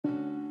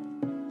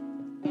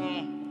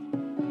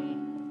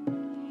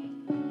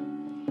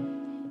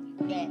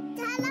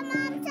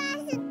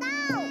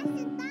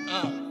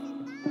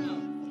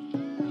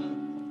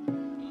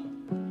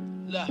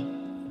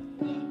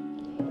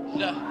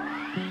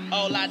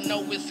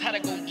know is how to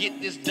go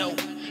get this dough.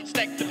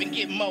 Stack up and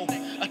get more.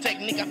 A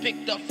technique I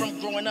picked up from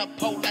growing up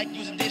poor, like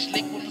using dish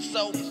liquid for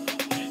soap.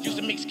 Used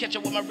to mix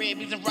ketchup with my red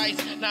beans and rice.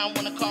 Now I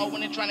wanna call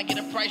when they're trying to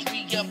get a price.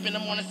 Re up in the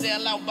morning,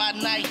 sell out by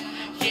night.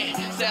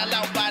 Yeah, sell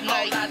out by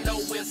night. All I know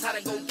is how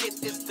to go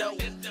get this dough.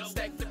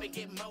 Stack up and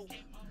get more.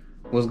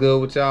 What's good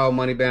with y'all?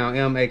 Moneybound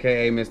M,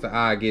 aka Mr.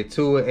 I Get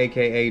To It,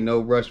 aka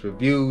No Rush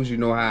Reviews. You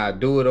know how I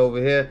do it over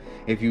here.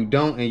 If you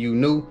don't and you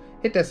new,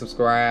 hit that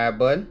subscribe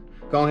button.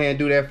 Go ahead and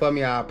do that for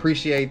me. I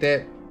appreciate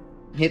that.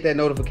 Hit that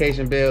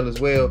notification bell as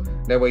well.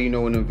 That way you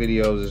know when them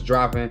videos is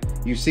dropping.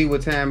 You see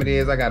what time it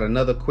is. I got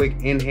another quick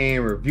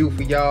in-hand review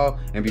for y'all.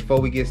 And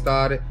before we get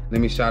started, let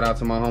me shout out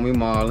to my homie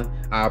Marlon.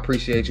 I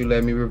appreciate you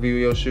letting me review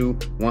your shoe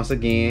once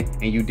again,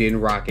 and you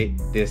didn't rock it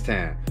this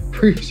time.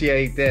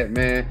 Appreciate that,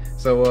 man.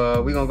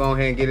 So we're gonna go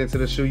ahead and get into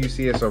the shoe. You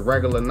see it's a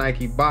regular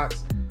Nike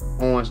box,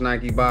 orange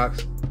Nike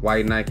box,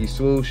 white Nike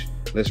swoosh.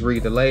 Let's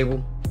read the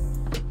label.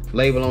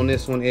 Label on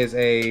this one is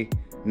a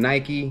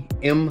Nike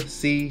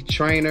MC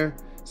trainer,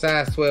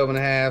 size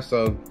 12.5,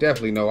 so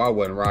definitely know I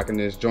wasn't rocking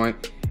this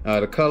joint.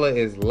 The color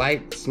is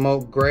light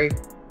smoke gray,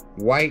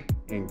 white,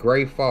 and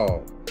gray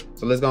fall.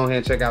 So let's go ahead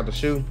and check out the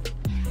shoe.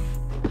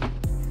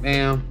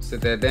 Bam, sit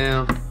that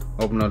down,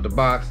 open up the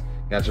box.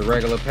 Got your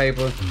regular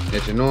paper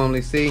that you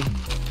normally see.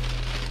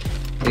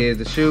 Here's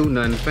the shoe,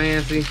 nothing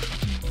fancy.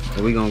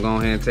 But we gonna go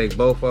ahead and take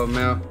both of them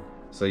out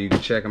so you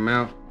can check them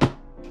out.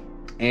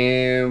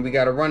 And we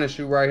got a running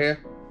shoe right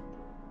here.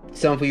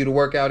 Something for you to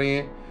work out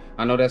in.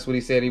 I know that's what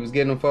he said he was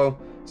getting them for.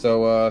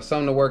 So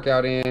something to work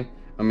out in.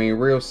 I mean,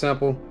 real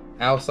simple.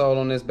 Outsole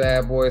on this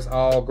bad boy is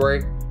all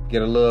gray.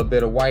 Get a little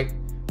bit of white.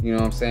 You know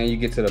what I'm saying? You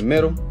get to the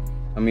middle.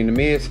 I mean the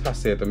mid, I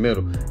said the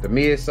middle. The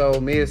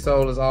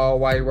midsole is all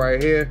white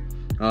right here.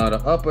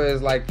 The upper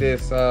is like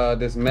this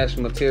this mesh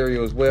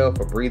material as well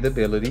for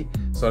breathability.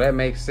 So that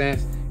makes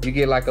sense. You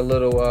get like a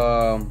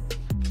little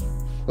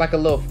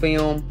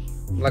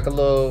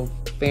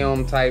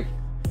film type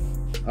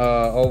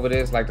over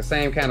this, like the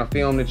same kind of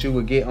film that you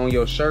would get on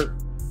your shirt.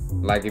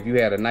 Like if you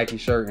had a Nike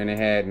shirt and it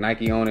had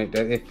Nike on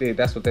it,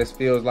 that's what this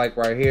feels like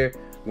right here,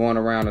 going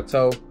around the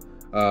toe,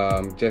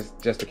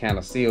 just to kind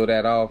of seal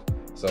that off.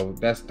 So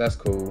that's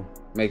cool,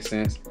 makes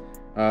sense.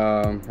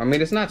 I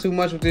mean, it's not too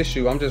much with this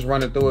shoe. I'm just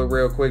running through it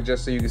real quick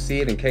just so you can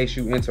see it in case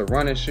you into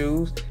running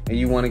shoes and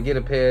you want to get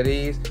a pair of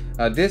these.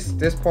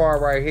 This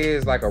part right here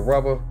is like a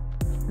rubber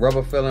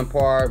filling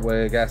part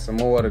where it got some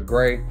more of the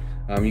gray.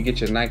 You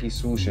get your Nike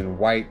swoosh in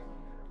white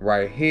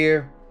right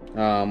here.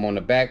 On the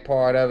back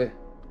part of it,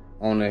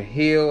 on the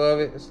heel of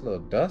it, it's a little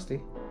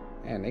dusty.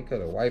 Man, they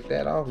could have wiped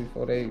that off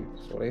before they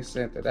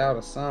sent it out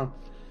or something.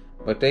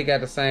 But they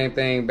got the same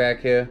thing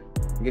back here.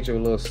 Get you a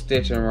little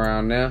stitching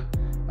around there.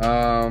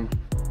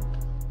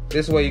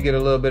 This way you get a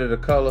little bit of the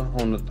color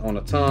on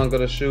the tongue of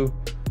the shoe.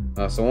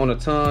 So on the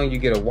tongue you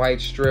get a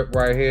white strip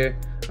right here.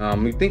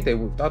 We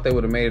thought they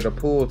would have made it a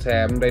pull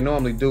tab. They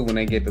normally do when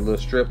they get the little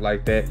strip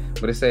like that.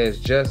 But it says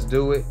just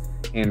do it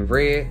in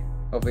red.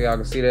 Hopefully y'all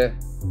can see that.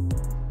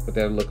 Put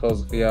that a little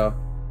closer for y'all.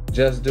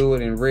 Just do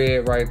it in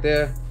red right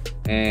there.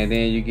 And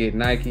then you get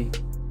Nike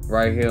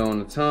right here on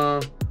the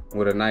tongue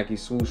with a Nike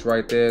swoosh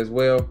right there as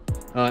well.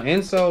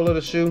 Insole of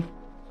the shoe,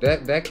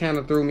 that kind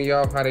of threw me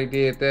off how they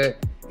did that.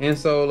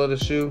 Insole of the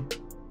shoe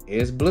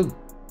is blue.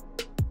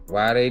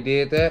 Why they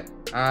did that,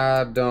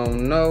 I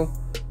don't know,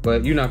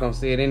 but you're not gonna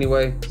see it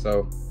anyway,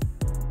 so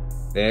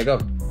there you go.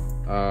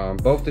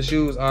 Both the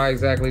shoes are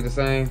exactly the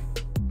same.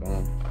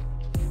 Boom.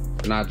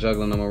 Not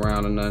juggling them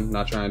around or nothing,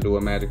 not trying to do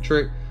a magic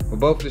trick, but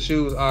both the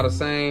shoes are the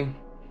same,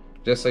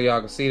 just so y'all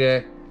can see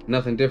that.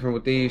 Nothing different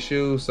with these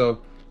shoes, so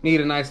need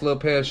a nice little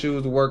pair of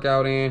shoes to work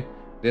out in.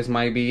 This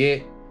might be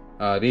it.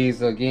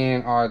 These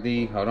again are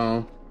the, hold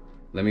on,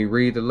 let me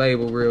read the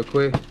label real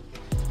quick.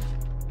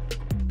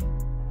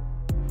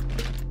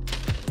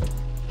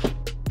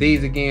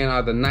 These again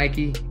are the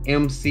Nike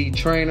MC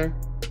trainer.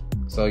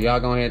 So y'all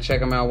go ahead and check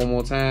them out one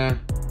more time.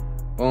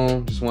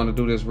 Boom, just want to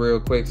do this real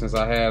quick since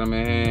I had them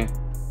in hand.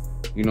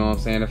 You know what I'm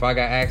saying? If I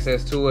got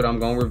access to it, I'm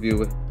gonna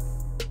review it.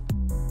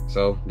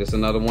 So this is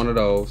another one of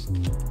those.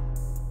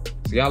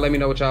 So y'all let me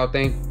know what y'all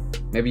think.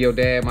 Maybe your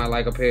dad might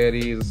like a pair of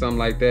these or something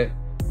like that.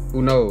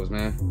 Who knows,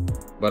 man?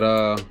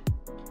 But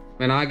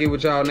man, I'll get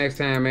with y'all next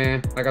time,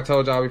 man. Like I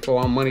told y'all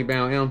before, I'm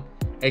Moneybound M,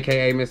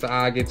 aka Mr.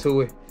 I Get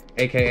To It,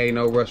 aka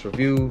No Rush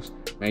Reviews.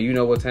 Man, you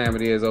know what time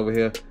it is over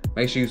here.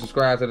 Make sure you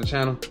subscribe to the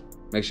channel.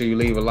 Make sure you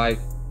leave a like.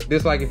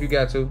 Dislike if you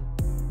got to.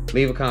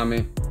 Leave a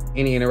comment.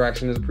 Any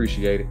interaction is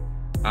appreciated.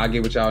 I'll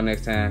get with y'all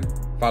next time.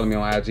 Follow me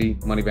on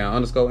IG,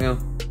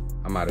 Moneybound_M.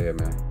 I'm out of here,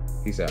 man.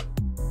 Peace out.